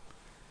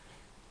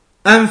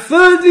 And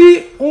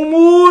thirdly,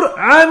 أمور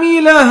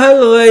عملها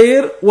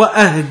الغير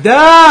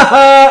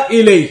وأهداها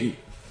إليه.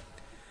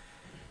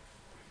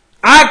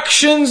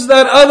 Actions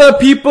that other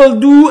people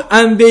do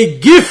and they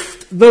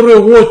gift the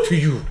reward to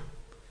you.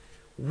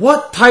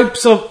 What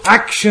types of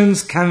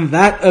actions can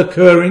that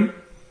occur in?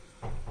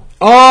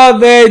 Are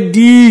there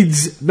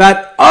deeds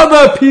that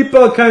other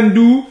people can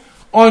do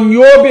on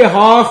your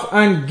behalf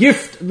and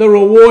gift the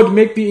reward,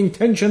 make the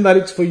intention that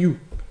it's for you?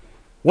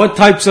 What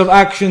types of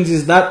actions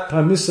is that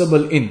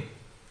permissible in?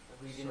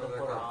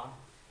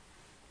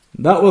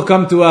 That will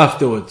come to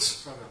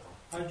afterwards.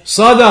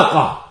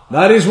 Sadaqah.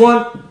 That is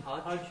one.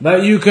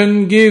 That you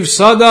can give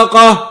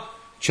sadaqah,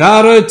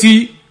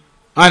 charity,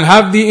 and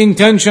have the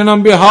intention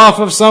on behalf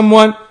of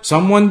someone.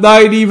 Someone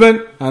died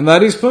even, and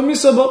that is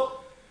permissible.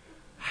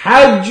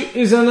 Hajj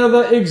is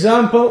another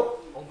example.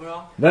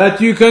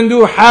 that you can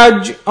do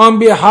Hajj on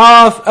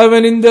behalf of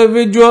an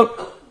individual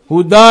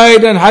who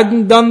died and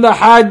hadn't done the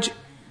Hajj.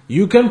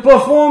 You can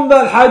perform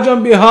that Hajj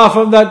on behalf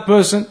of that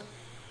person.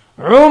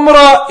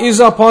 Umrah is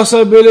a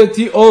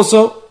possibility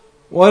also.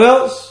 What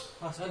else?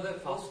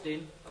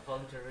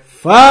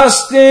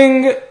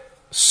 Fasting,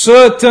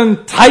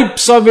 certain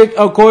types of it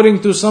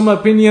according to some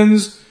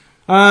opinions,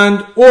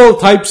 and all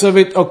types of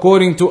it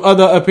according to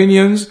other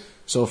opinions.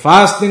 So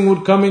fasting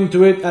would come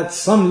into it at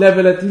some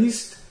level at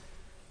least.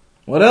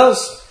 What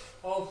else?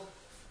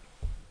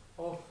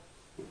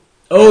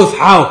 Oath,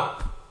 how?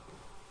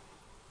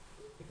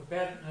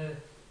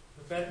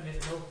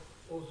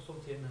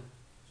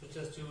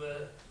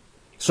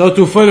 So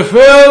to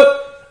fulfill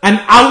an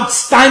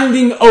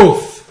outstanding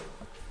oath.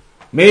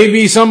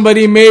 Maybe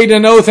somebody made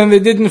an oath and they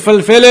didn't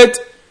fulfill it,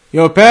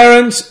 your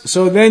parents,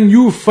 so then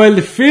you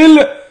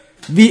fulfill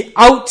the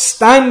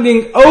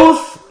outstanding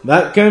oath.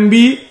 That can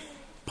be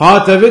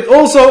part of it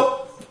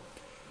also.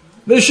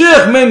 The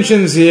Shaykh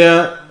mentions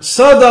here,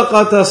 صَدَقَ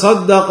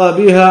تَصَدَّقَ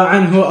بِهَا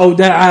عَنْهُ أَوْ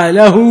دَعَى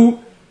لَهُ,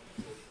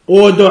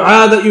 or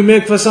dua that you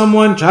make for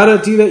someone,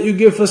 charity that you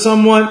give for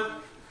someone,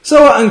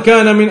 سواء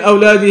كان من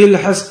أولاده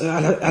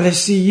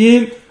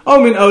الحسيين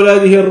أو من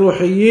أولاده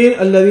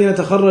الروحيين الذين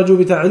تخرجوا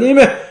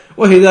بتعليمه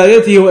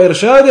وهدايته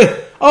وإرشاده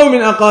أو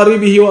من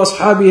أقاربه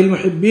وأصحابه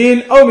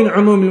المحبين أو من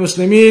عموم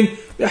المسلمين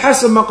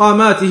بحسب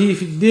مقاماته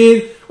في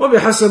الدين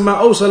وبحسب ما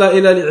أوصل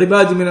إلى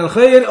العباد من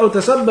الخير أو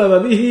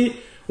تسبب به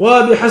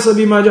وبحسب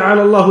ما جعل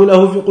الله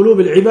له في قلوب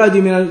العباد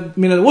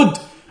من الود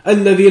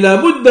الذي لا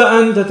بد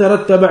أن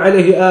تترتب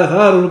عليه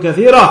آثار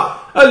كثيرة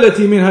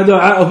التي منها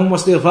دعاءهم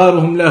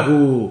واستغفارهم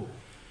له.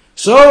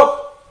 So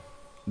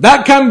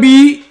that can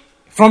be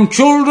from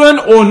children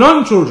or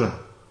non-children.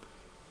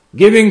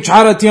 Giving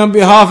charity on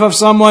behalf of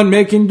someone,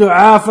 making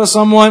dua for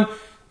someone.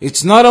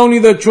 It's not only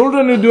the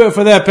children who do it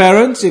for their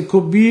parents. It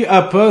could be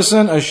a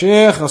person, a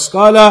sheikh, a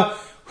scholar,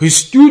 his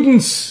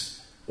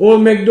students all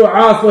make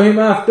dua for him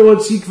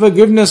afterwards, seek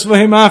forgiveness for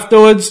him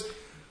afterwards.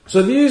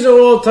 So these are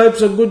all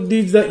types of good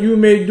deeds that you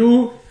may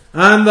do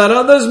and that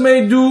others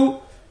may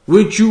do,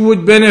 which you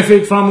would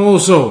benefit from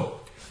also.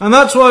 And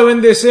that's why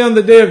when they say on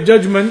the Day of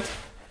Judgment,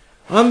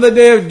 when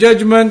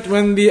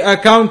the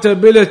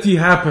accountability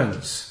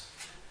happens,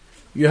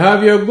 you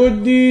have your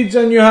good deeds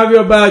and you have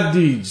your bad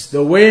deeds,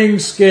 the weighing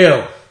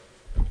scale.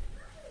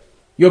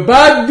 Your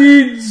bad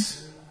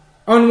deeds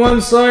on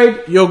one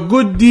side, your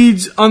good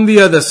deeds on the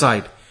other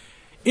side.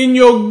 In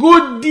your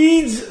good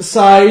deeds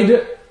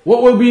side,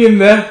 what will be in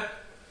there?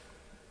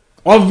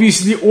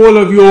 Obviously all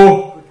of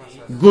your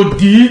good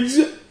deeds.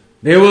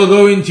 They will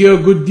go into your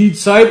good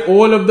deeds side,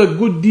 all of the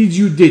good deeds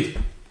you did.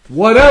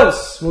 What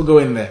else will go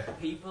in there?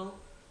 People.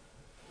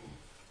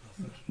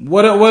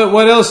 What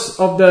else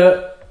of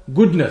the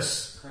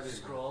goodness?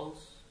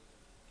 Scrolls.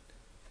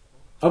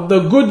 Of the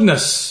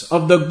goodness,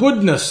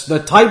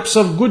 the types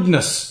of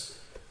goodness.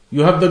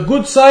 You have the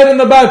good side and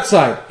the bad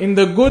side. In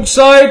the good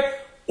side,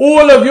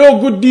 all of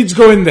your good deeds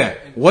go in there.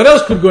 What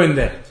else could go in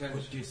there?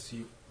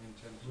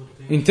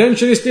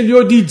 Intention is still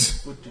your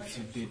deeds.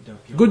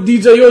 Good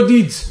deeds are your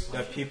deeds.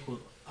 That people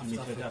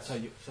committed after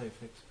you.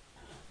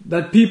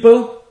 That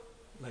people?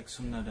 Like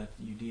sunnah that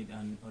you did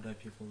and other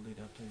people did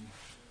after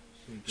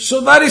you.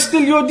 So that is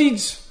still your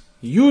deeds.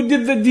 You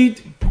did the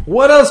deed.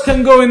 What else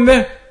can go in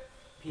there?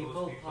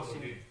 People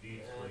passing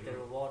the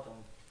reward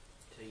on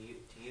to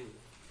you.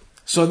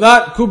 So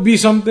that could be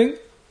something.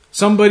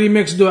 Somebody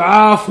makes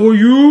dua for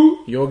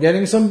you, you're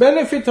getting some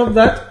benefit of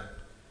that.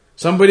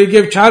 Somebody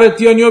gave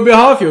charity on your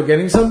behalf, you're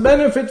getting some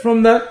benefit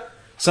from that.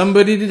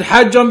 Somebody did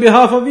Hajj on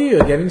behalf of you,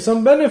 you're getting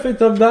some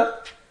benefit of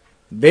that.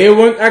 They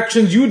weren't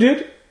actions you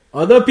did,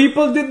 other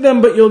people did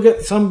them, but you'll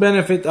get some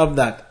benefit of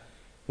that.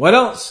 What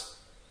else?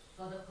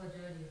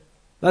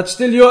 That's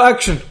still your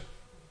action.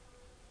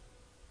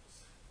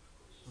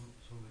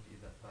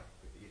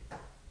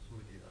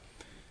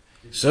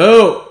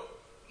 So,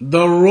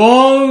 the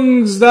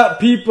wrongs that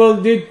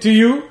people did to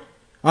you,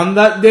 on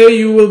that day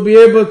you will be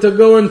able to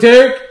go and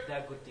take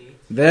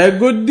their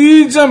good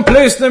deeds and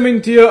place them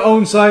into your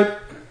own side.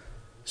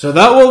 So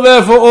that will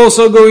therefore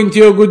also go into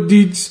your good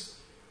deeds.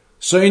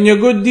 So in your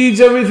good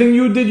deeds, everything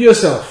you did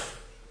yourself.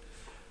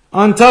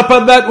 On top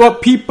of that,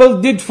 what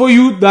people did for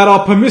you that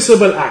are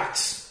permissible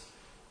acts.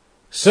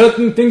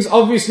 Certain things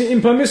obviously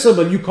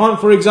impermissible. You can't,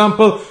 for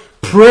example,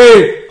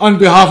 pray on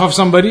behalf of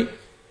somebody.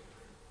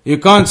 You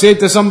can't say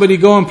to somebody,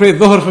 go and pray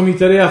dhuhr for me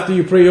today after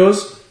you pray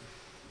yours.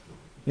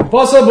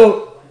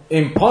 Impossible.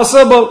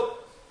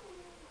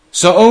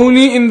 So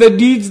only in the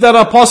deeds that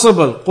are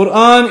possible.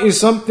 Quran is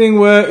something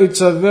where it's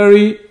an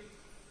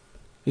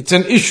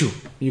issue.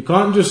 You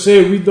can't just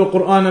say read the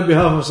Quran on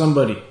behalf of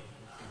somebody.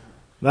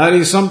 That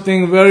is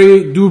something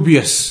very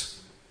dubious.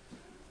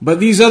 But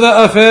these other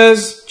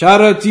affairs,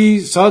 charity,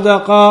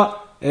 sadaqah,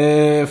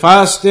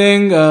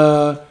 fasting,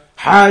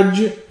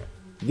 hajj,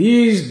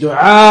 these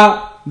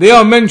dua, they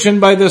are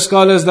mentioned by the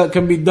scholars that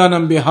can be done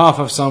on behalf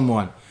of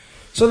someone.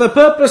 So the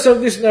purpose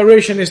of this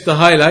narration is to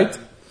highlight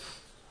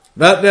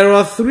that there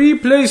are three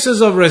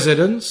places of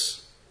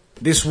residence: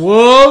 this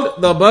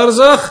world, the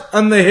barzakh,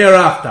 and the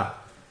hereafter.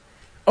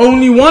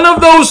 Only one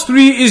of those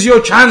three is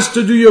your chance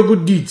to do your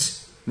good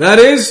deeds. That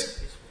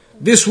is,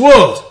 this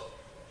world.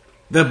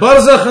 The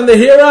barzakh and the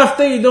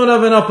hereafter, you don't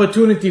have an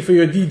opportunity for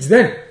your deeds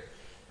then.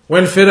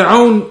 When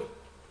Fir'aun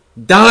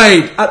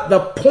died at the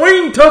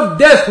point of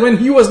death, when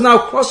he was now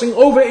crossing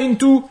over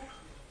into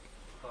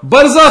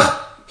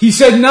barzakh, he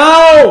said,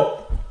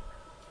 now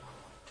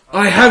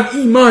I have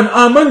iman,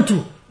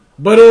 amantu.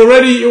 But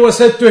already it was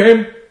said to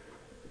him,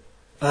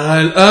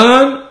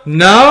 al-an,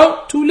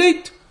 now too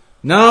late.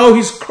 Now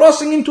he's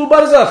crossing into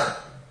barzakh.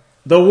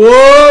 The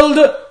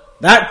world,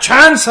 that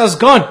chance has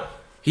gone.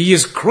 He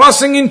is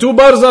crossing into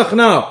barzakh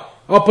now.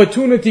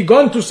 Opportunity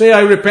gone to say,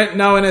 I repent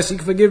now and I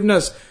seek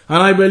forgiveness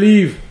and I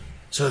believe.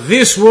 So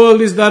this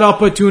world is that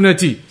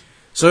opportunity.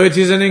 So it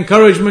is an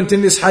encouragement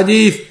in this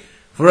hadith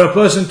for a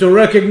person to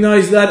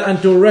recognize that and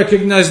to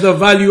recognize the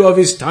value of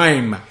his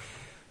time.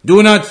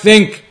 Do not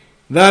think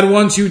that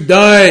once you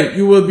die,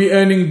 you will be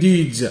earning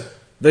deeds.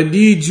 The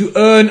deeds you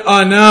earn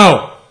are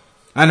now.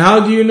 And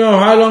how do you know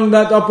how long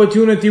that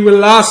opportunity will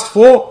last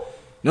for?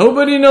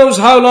 Nobody knows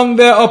how long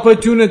their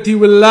opportunity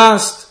will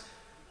last.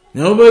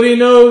 Nobody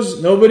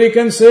knows. Nobody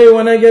can say,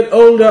 when I get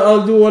older,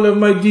 I'll do all of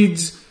my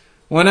deeds.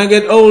 When I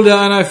get older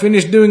and I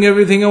finish doing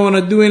everything I want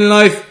to do in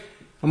life,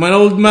 I'm an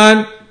old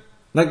man,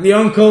 like the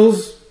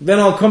uncles, then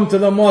I'll come to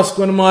the mosque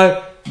when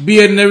my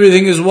beard and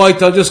everything is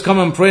white, I'll just come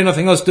and pray,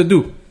 nothing else to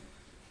do.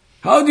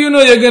 How do you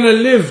know you're going to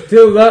live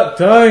till that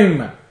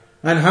time?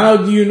 And how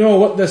do you know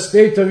what the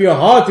state of your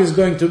heart is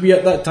going to be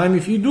at that time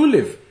if you do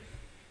live?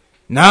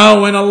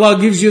 Now when Allah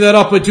gives you that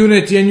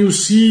opportunity and you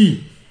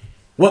see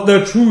what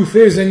the truth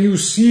is and you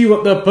see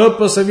what the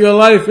purpose of your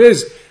life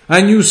is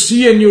and you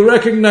see and you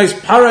recognize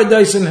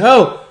paradise and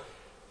hell,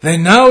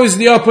 then now is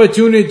the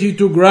opportunity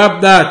to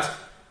grab that.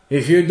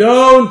 If you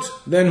don't,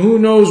 then who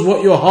knows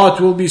what your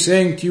heart will be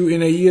saying to you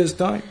in a year's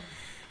time.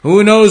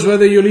 Who knows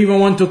whether you'll even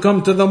want to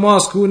come to the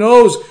mosque. Who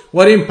knows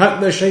what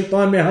impact the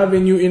shaitan may have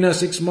in you in a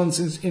 6 months,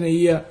 in a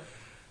year.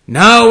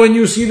 Now when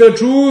you see the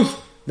truth,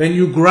 then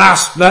you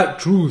grasp that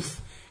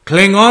truth.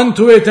 Cling on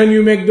to it and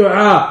you make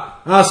dua,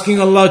 asking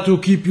Allah to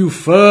keep you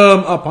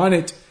firm upon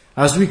it.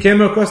 As we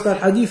came across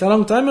that hadith a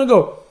long time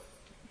ago.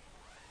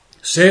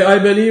 Say, I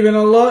believe in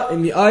Allah,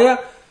 in the ayah.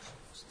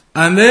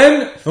 And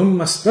then, ثُمَّ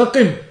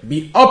اسْتَقِمْ,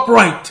 be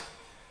upright.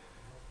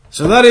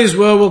 So that is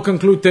where we'll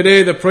conclude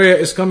today. The prayer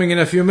is coming in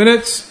a few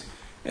minutes.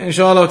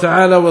 Inshallah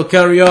ta'ala, we'll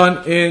carry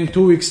on in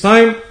 2 weeks'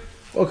 time.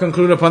 We'll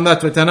conclude upon that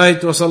for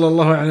tonight. وصلى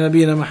الله على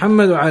نبينا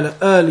محمد وعلى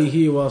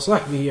آله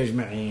وصحبه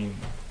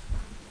أجمعين.